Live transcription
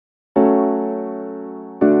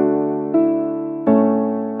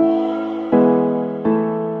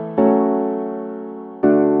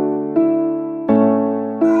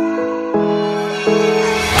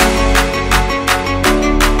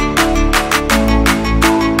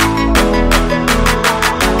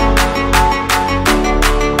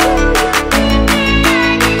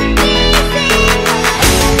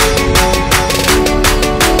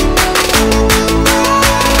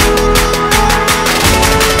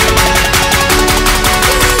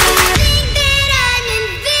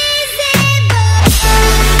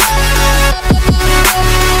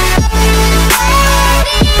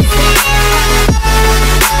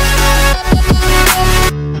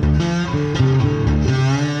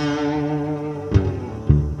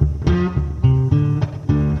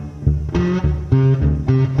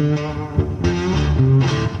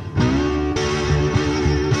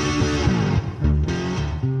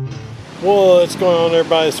going on,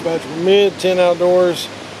 everybody? It's about Mid-10 Outdoors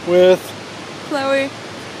with Chloe.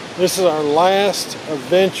 This is our last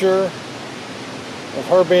adventure of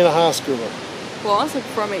her being a high schooler. Well, also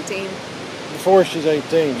before I'm 18. Before she's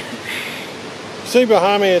 18. See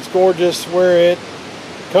behind me, it's gorgeous. We're at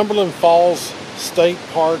Cumberland Falls State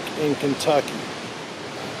Park in Kentucky.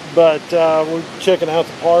 But we're checking out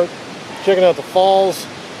the park, checking out the falls,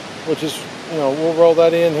 which is, you know, we'll roll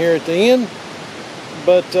that in here at the end.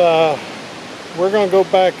 But we're going to go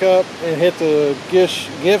back up and hit the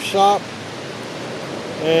gift shop.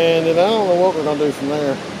 And then I don't know what we're going to do from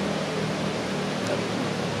there.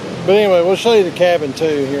 But anyway, we'll show you the cabin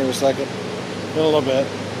too here in a second, in a little bit.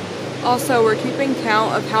 Also, we're keeping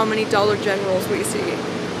count of how many Dollar Generals we see.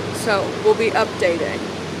 So we'll be updating.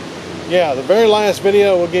 Yeah, the very last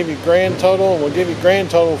video we'll give you grand total, and we'll give you grand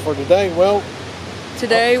total for today. Well,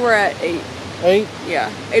 today we're at 8. 8? Yeah,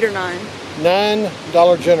 8 or 9. 9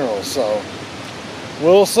 Dollar Generals, so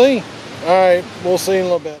we'll see. Alright, we'll see in a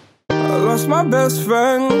little bit. I lost my best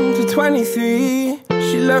friend to 23.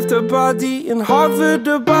 She left her body and hovered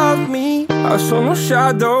above me. I saw no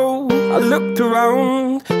shadow, I looked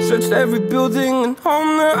around, searched every building and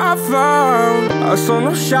home that I found. I saw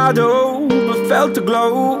no shadow, but felt the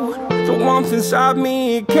glow. The warmth inside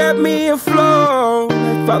me, it kept me afloat.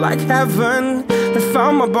 It felt like heaven had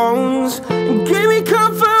found my bones and gave me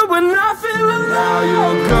comfort when I feel alone. Now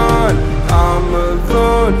you're gone, I'm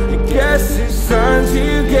alone. I guess it's time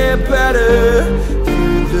to get better.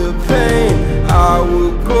 Through the pain, I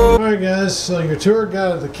will go. Alright guys, so your tour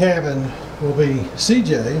guide of the cabin will be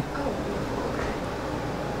CJ.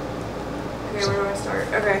 Okay, where do I start?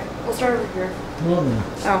 Okay, we'll start over here. Woman.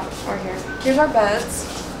 Oh, right here. Here's our beds.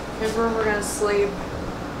 Here's where we're gonna sleep.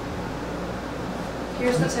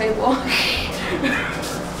 Here's the table.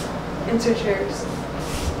 And 2 chairs.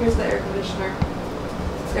 Here's the air conditioner.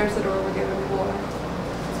 There's the door we're giving water.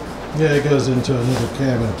 Yeah, it goes into another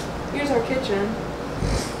cabin. Here's our kitchen.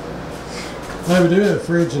 I we do have a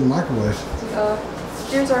fridge and microwave.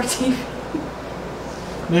 Here's our TV.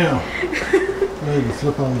 Now, maybe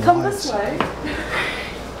flip on the Come lights. this way.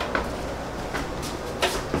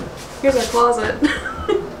 Here's our closet.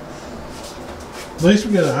 At least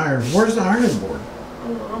we got an iron. Where's the ironing board? I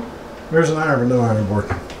don't know. There's an iron, but no ironing board.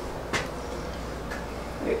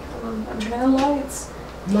 Wait, hold on. I'm trying the lights.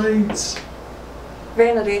 Lights.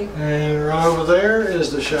 Vanity. And right over there is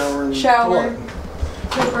the shower and Shower. toilet.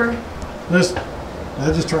 Cooper. This,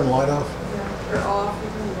 I just turned the light off. Yeah, they're off.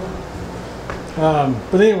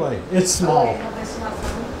 But anyway, it's small. Oh, wait, this is not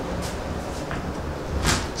fun.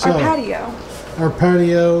 So, our patio. Our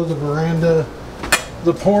patio, the veranda,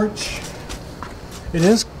 the porch. It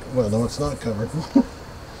is, well, no, it's not covered.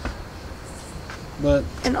 But.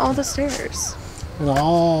 And all the stairs. And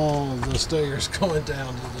all the stairs going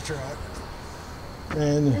down to the truck.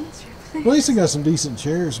 And at least I got some decent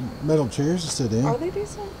chairs, metal chairs to sit in. Are they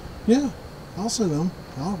decent? Yeah, I'll sit in them.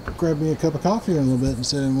 I'll grab me a cup of coffee in a little bit and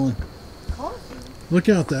sit in one. Coffee? Look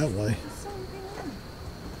out that way.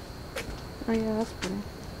 Oh yeah, that's pretty.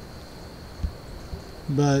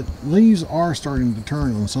 But leaves are starting to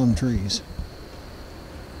turn on some trees.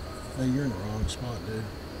 Hey, you're in the wrong spot, dude.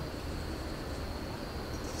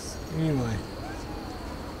 Anyway.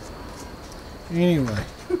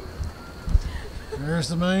 There's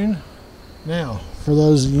the moon. Now, for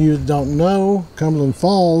those of you that don't know, Cumberland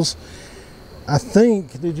Falls, I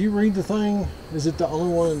think, did you read the thing? Is it the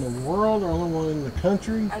only one in the world or only one in the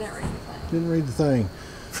country? I didn't read the thing. Didn't read the thing.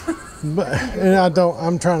 But, and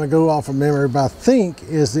I'm trying to go off of memory, but I think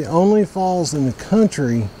is the only falls in the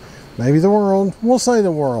country, maybe the world, we'll say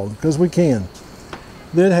the world, because we can,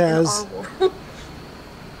 that has,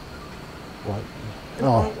 what?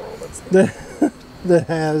 Oh, that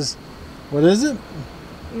has, what is it?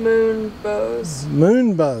 Moon bows.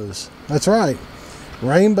 Moon bows. That's right.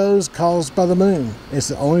 Rainbows caused by the moon. It's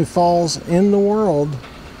the only falls in the world,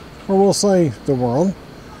 or we'll say the world,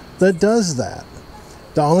 that does that.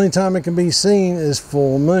 The only time it can be seen is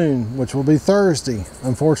full moon, which will be Thursday.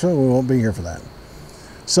 Unfortunately, we won't be here for that.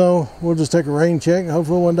 So we'll just take a rain check and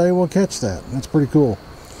hopefully one day we'll catch that. That's pretty cool.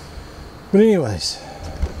 But anyways.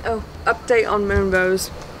 Oh, update on moon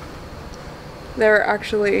bows. There are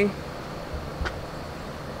actually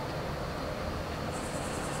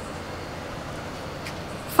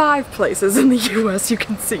 5 places in the US you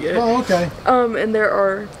can see it. Oh, okay. And there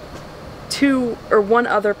are 1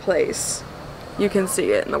 other place you can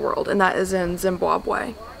see it in the world, and that is in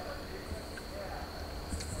Zimbabwe.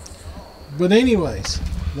 But anyways,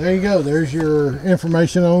 there you go. There's your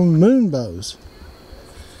information on moon bows.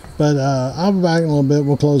 But I'll be back in a little bit.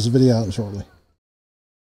 We'll close the video out shortly.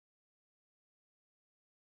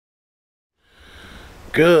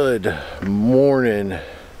 Good morning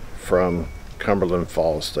from Cumberland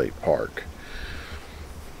Falls State Park.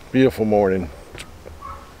 Beautiful morning.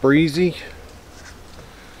 Breezy.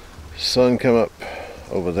 Sun come up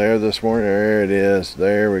over there this morning. There it is.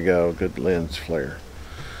 There we go. Good lens flare.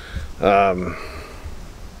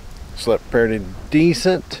 Slept pretty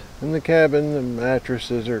decent in the cabin. The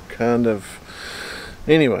mattresses are kind of,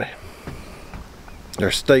 anyway,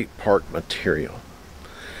 they're state park material.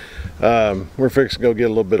 We're fixing to go get a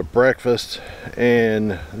little bit of breakfast,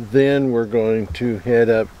 and then we're going to head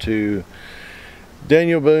up to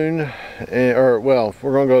Daniel Boone, we're going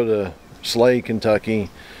to go to Slade, Kentucky,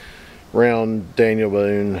 around Daniel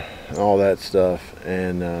Boone, all that stuff,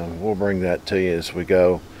 and we'll bring that to you as we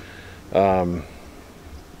go. Man,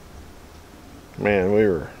 we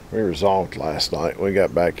were zonked last night. We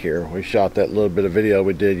got back here. We shot that little bit of video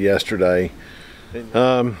we did yesterday.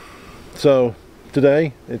 So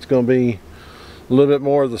today it's going to be a little bit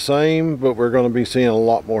more of the same, but we're going to be seeing a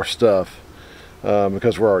lot more stuff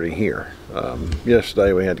because we're already here.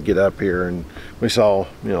 Yesterday we had to get up here and we saw,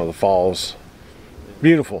 you know, the falls.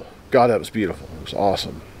 Beautiful. God, that was beautiful. It was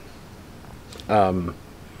awesome.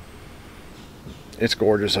 It's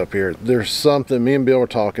gorgeous up here. There's something, me and Bill were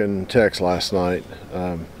talking text last night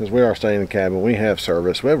because we are staying in the cabin. We have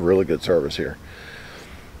service. We have really good service here.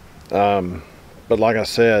 But like I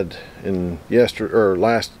said in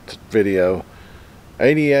last video,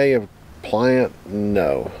 ADA compliant?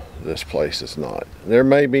 No, this place is not. There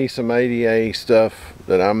may be some ADA stuff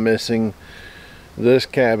that I'm missing. This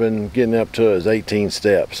cabin getting up to is 18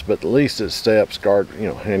 steps, but at least it's steps, guard, you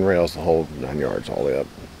know, handrails, the whole 9 yards all the way up.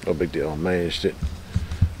 No big deal. Managed it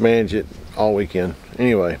all weekend.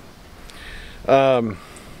 Anyway, what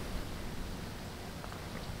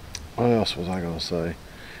else was I gonna say?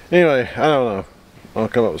 Anyway, I don't know. I'll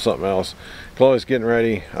come up with something else. Chloe's getting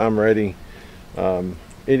ready. I'm ready.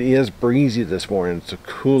 It is breezy this morning. It's a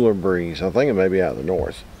cooler breeze. I think it may be out of the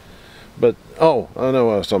north. But, oh, I know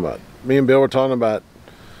what I was talking about. Me and Bill were talking about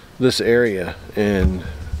this area and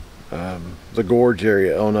the gorge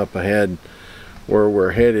area on up ahead where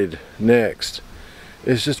we're headed next.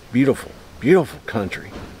 It's just beautiful, beautiful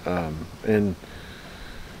country. And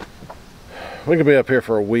we could be up here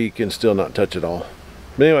for a week and still not touch it all.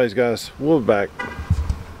 But anyways, guys, we'll be back.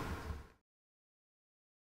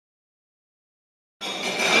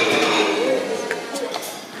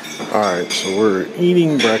 Alright, so we're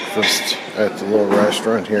eating breakfast at the little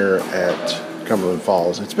restaurant here at Cumberland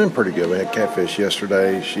Falls. It's been pretty good. We had catfish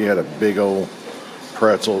yesterday. She had a big old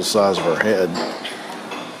pretzel the size of her head.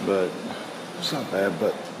 But it's not bad,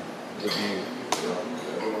 but the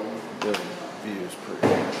view is pretty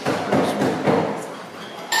smooth.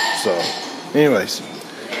 So, anyways.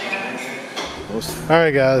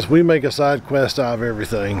 Alright guys, we make a side quest out of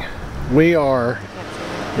everything. We are,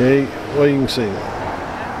 well, you can see,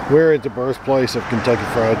 we're at the birthplace of Kentucky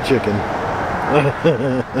Fried Chicken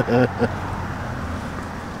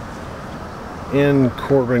in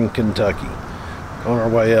Corbin, Kentucky, on our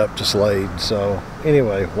way up to Slade. So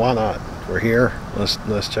anyway, why not? We're here.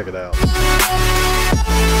 Let's check it out.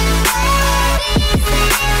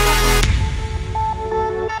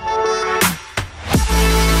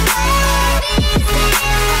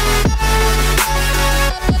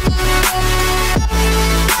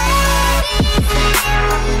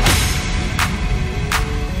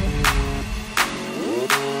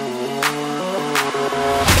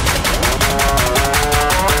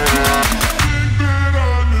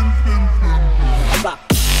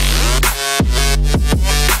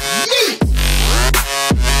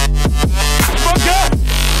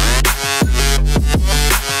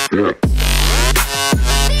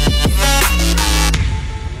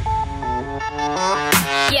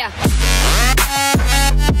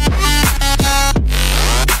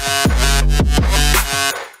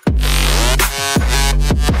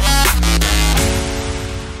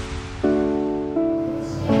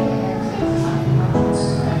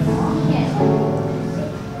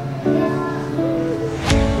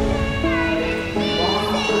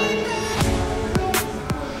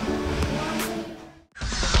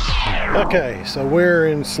 Okay, so we're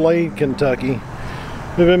in Slade, Kentucky.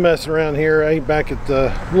 We've been messing around here. Ate back at the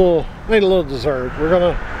ate a little dessert. We're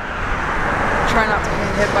gonna try not to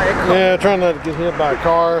get hit by a car. Yeah, try not to get hit by a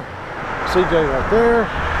car. CJ right there.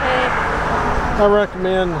 Hey. I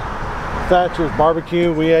recommend Thatcher's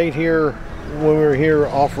Barbecue. We ate here when we were here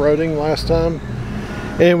off-roading last time.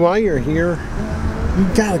 And while you're here, you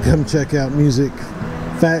gotta come check out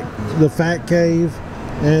the Fat Cave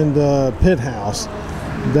and Pit House.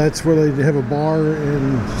 That's where they have a bar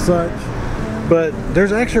and such. But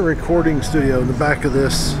there's actually a recording studio in the back of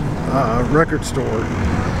this record store.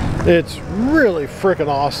 It's really freaking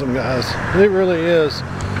awesome, guys. It really is.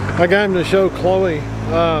 I got him to show Chloe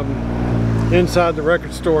inside the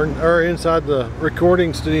record store, or inside the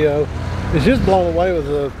recording studio. It's just blown away with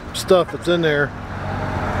the stuff that's in there.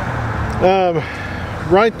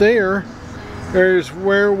 Right there's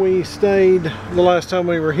where we stayed the last time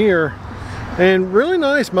we were here, and really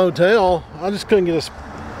nice motel. I just couldn't get a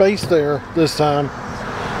space there this time.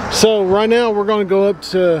 So right now we're going to go up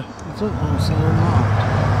to, it's unlocked.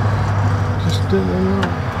 Just didn't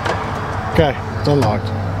unlock. Okay, it's unlocked.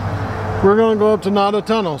 We're going to go up to Nada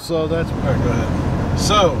Tunnel, so that's, all right, go ahead.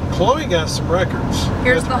 So Chloe got some records.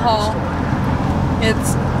 Here's the haul.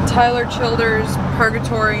 It's Tyler Childers'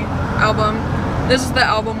 Purgatory album. This is the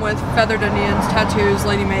album with feathered Indians, tattoos,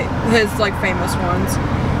 Lady May, his like famous ones.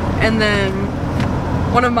 And then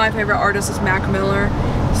one of my favorite artists is Mac Miller.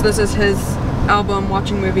 So this is his album,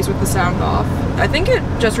 Watching Movies with the Sound Off. I think it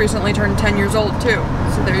just recently turned 10 years old too.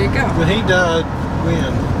 So there you go. But he died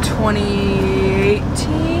when?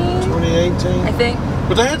 2018? 2018? I think.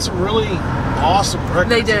 But they had some really awesome records.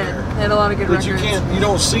 They did. There they had a lot of good that records. you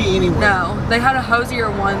don't see anywhere. No. They had a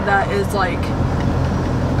Hosier one that is like,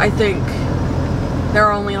 I think there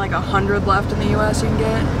are only like 100 left in the US you can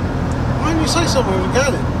get. Why didn't you say something when you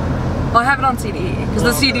got it? Well, I have it on CD, because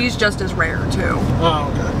the CD is just as rare too. Oh,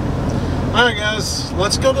 okay. Alright guys,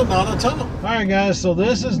 let's go to Nada Tunnel. Alright guys, so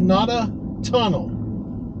this is Nada Tunnel.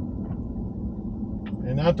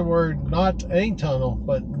 And not the word, not a tunnel,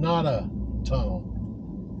 but Nada Tunnel.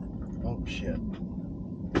 Oh shit.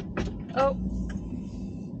 Oh.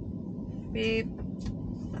 Beep.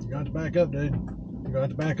 You're going to have to back up, dude. You're going to have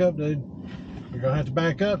to back up, dude. You're going to have to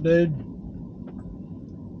back up, dude.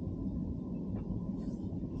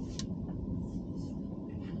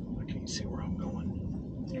 I can't see where I'm going.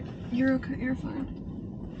 You're okay, you're fine.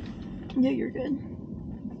 Yeah, you're good.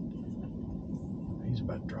 He's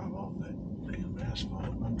about to drive off that damn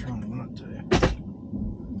asphalt. I'm trying not to.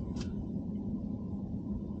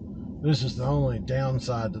 This is the only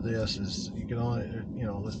downside to this, is you can only, you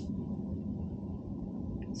know, this.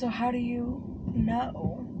 So how do you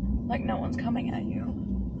know? Like no one's coming at you?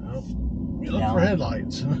 Well, you look for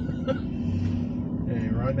headlights. Okay,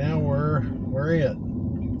 right now we're it.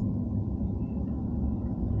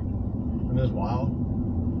 Isn't this wild?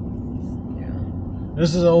 Yeah.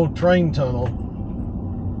 This is an old train tunnel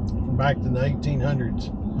from back in the 1800s.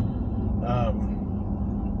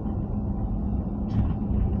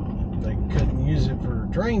 They couldn't use it for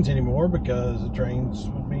trains anymore because the trains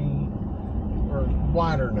are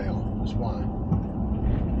wider now. That's why.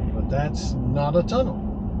 But that's not a tunnel.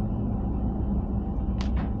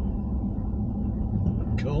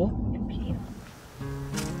 Cool.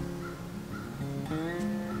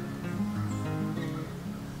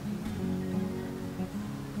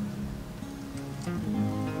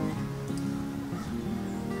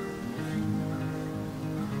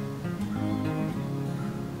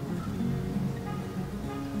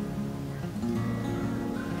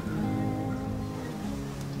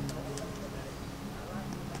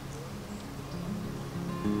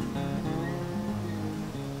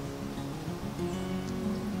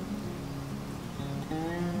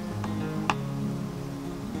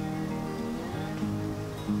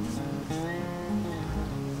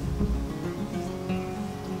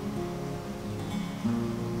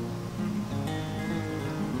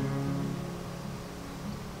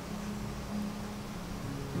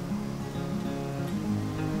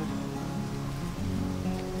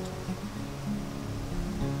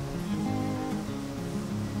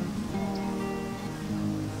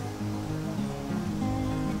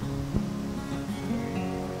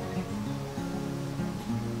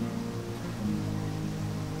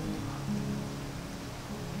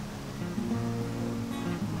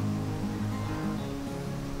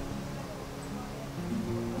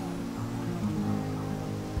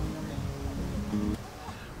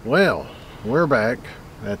 Well, we're back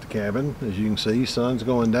at the cabin. As you can see, sun's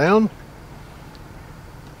going down.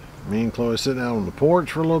 Me and Chloe sitting out on the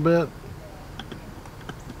porch for a little bit.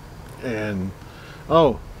 And,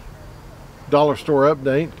 oh, dollar store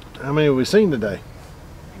update. How many have we seen today?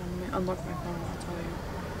 Let me unlock my phone and I'll tell you.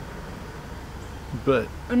 But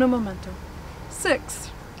Uno momento. 6.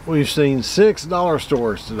 we've seen 6 dollar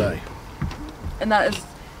stores today. And that is,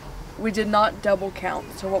 we did not double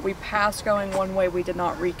count. So what we passed going one way, we did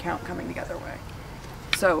not recount coming the other way.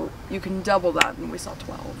 So you can double that, and we saw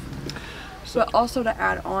 12. But also to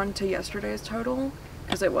add on to yesterday's total,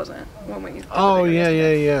 because it wasn't when we... Oh,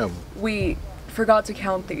 yeah. We forgot to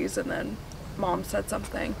count these, and then Mom said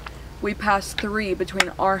something. we passed 3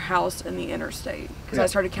 between our house and the interstate. Because I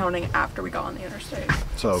started counting after we got on the interstate.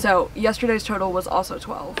 So yesterday's total was also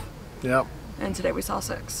 12. Yep. And today we saw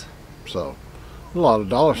 6. So, a lot of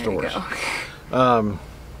dollar stores.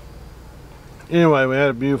 Anyway, we had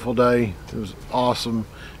a beautiful day. It was awesome.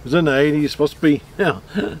 It was in the 80s. It's supposed to be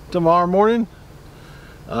tomorrow morning.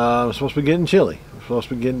 It's supposed to be getting chilly. It's supposed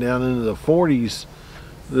to be getting down into the 40s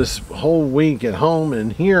this whole week at home.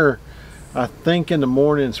 And here, I think in the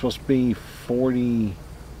morning it's supposed to be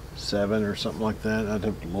 47 or something like that. I'd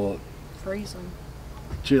have to look. Freezing.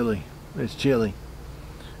 Chilly. It's chilly.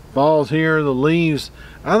 Fall's here. The leaves,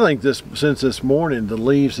 I think since this morning, the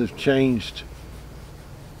leaves have changed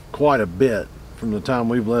quite a bit from the time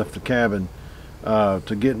we've left the cabin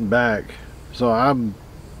to getting back. So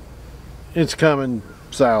it's coming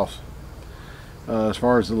south as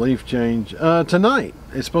far as the leaf change. Tonight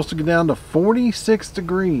it's supposed to get down to 46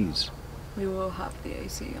 degrees. We will have the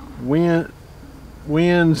AC on.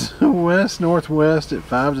 Winds west northwest at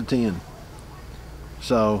 5 to 10.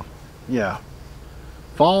 So yeah,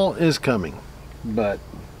 fall is coming, but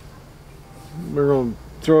we're gonna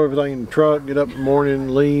throw everything in the truck, get up in the morning,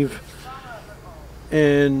 leave,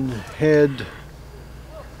 and head.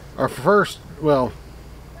 Our first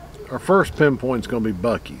pinpoint's going to be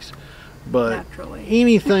Buc-ee's, but naturally,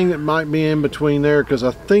 anything that might be in between there, because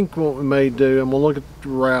I think what we may do, and we'll look at the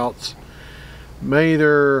routes, may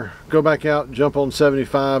either go back out and jump on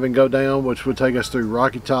 75 and go down, which would take us through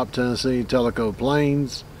Rocky Top, Tennessee, Tellico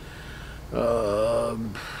Plains.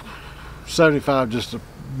 75, just a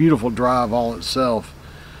beautiful drive all itself.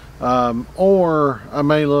 Or I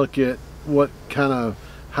may look at what kind of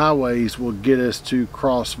highways will get us to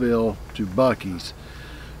Crossville to Buc-ee's.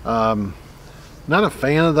 Not a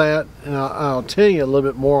fan of that, and I'll tell you a little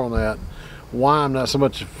bit more on that, why I'm not so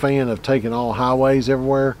much a fan of taking all highways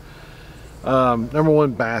everywhere. Number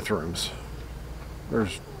one, bathrooms.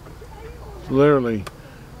 There's literally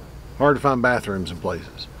hard to find bathrooms in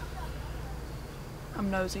places. I'm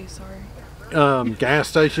nosy, sorry. Gas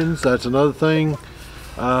stations, that's another thing.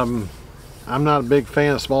 I'm not a big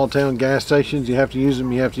fan of small town gas stations. You have to use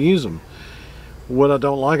them, you have to use them. What I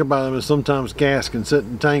don't like about them is sometimes gas can sit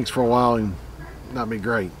in tanks for a while and not be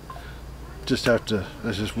great. Just have to,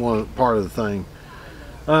 that's just one part of the thing.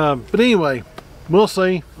 But anyway, we'll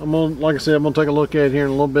see. Like I said, I'm gonna take a look at it here in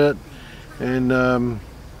a little bit and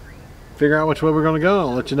figure out which way we're gonna go.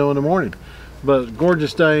 I'll let you know in the morning. But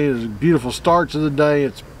gorgeous day. It's beautiful starts of the day.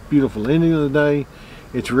 It's beautiful ending of the day.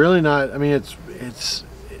 It's really not, I mean, it's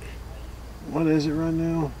what is it right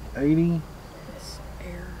now? 80? It's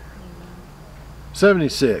air.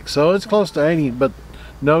 76. So it's close to 80, but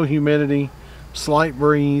no humidity, slight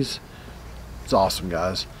breeze. It's awesome,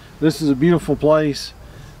 guys. This is a beautiful place.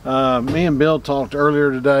 Me and Bill talked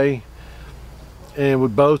earlier today, and we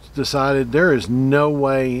both decided there is no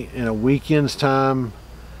way in a weekend's time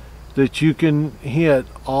that you can hit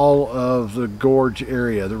all of the gorge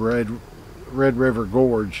area, the Red River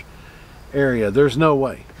Gorge area. There's no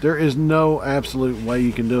way. There is no absolute way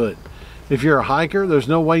you can do it. If you're a hiker, there's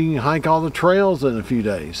no way you can hike all the trails in a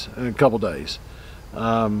couple days.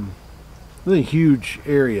 It's a huge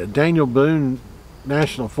area. Daniel Boone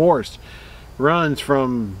National Forest runs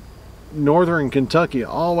from northern Kentucky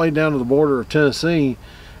all the way down to the border of Tennessee,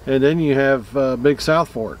 and then you have Big South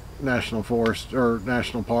Fork National Forest or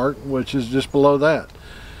National Park, which is just below that.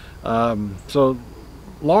 So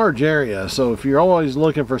large area. So if you're always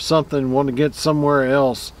looking for something, want to get somewhere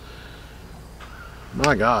else,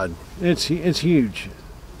 my God, it's huge.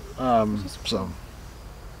 So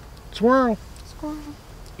squirrel.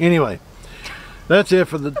 Anyway, that's it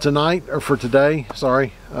for tonight, or for today.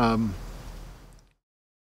 Sorry.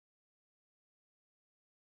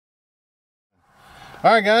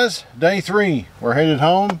 Alright guys, day 3. We're headed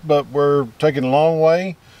home, but we're taking a long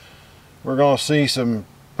way. We're going to see some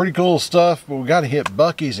pretty cool stuff, but we got to hit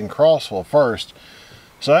Buc-ee's in Crossville first.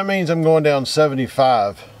 So that means I'm going down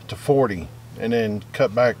 75 to 40 and then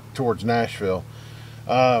cut back towards Nashville.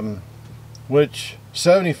 Which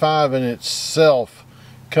 75 in itself,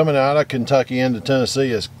 coming out of Kentucky into Tennessee,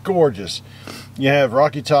 is gorgeous. You have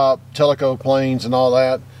Rocky Top, Tellico Plains and all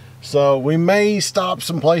that. So we may stop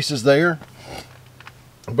some places there.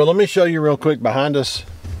 But let me show you real quick behind us.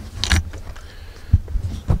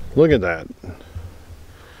 Look at that.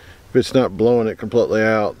 If it's not blowing it completely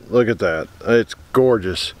out, look at that. It's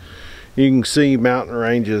gorgeous. You can see mountain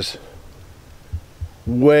ranges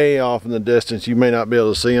way off in the distance. You may not be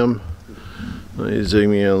able to see them. Let me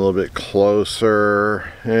zoom in a little bit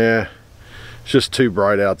closer. Yeah, it's just too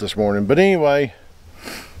bright out this morning. But anyway,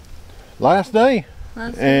 last day.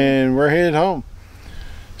 And we're headed home.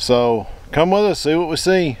 So come with us, see what we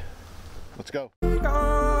see. Let's go.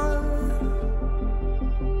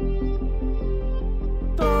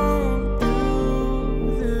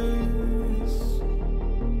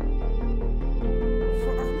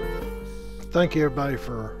 Thank you everybody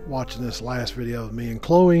for watching this last video of me and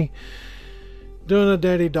Chloe doing a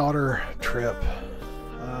daddy-daughter trip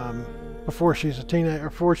before she's a teenager,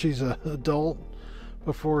 before she's an adult,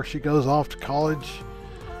 before she goes off to college.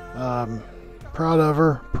 Proud of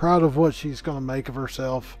her, proud of what she's going to make of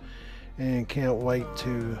herself, and can't wait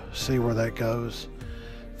to see where that goes.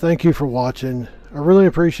 Thank you for watching. I really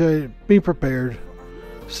appreciate it. Be prepared.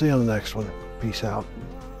 See you on the next one. Peace out.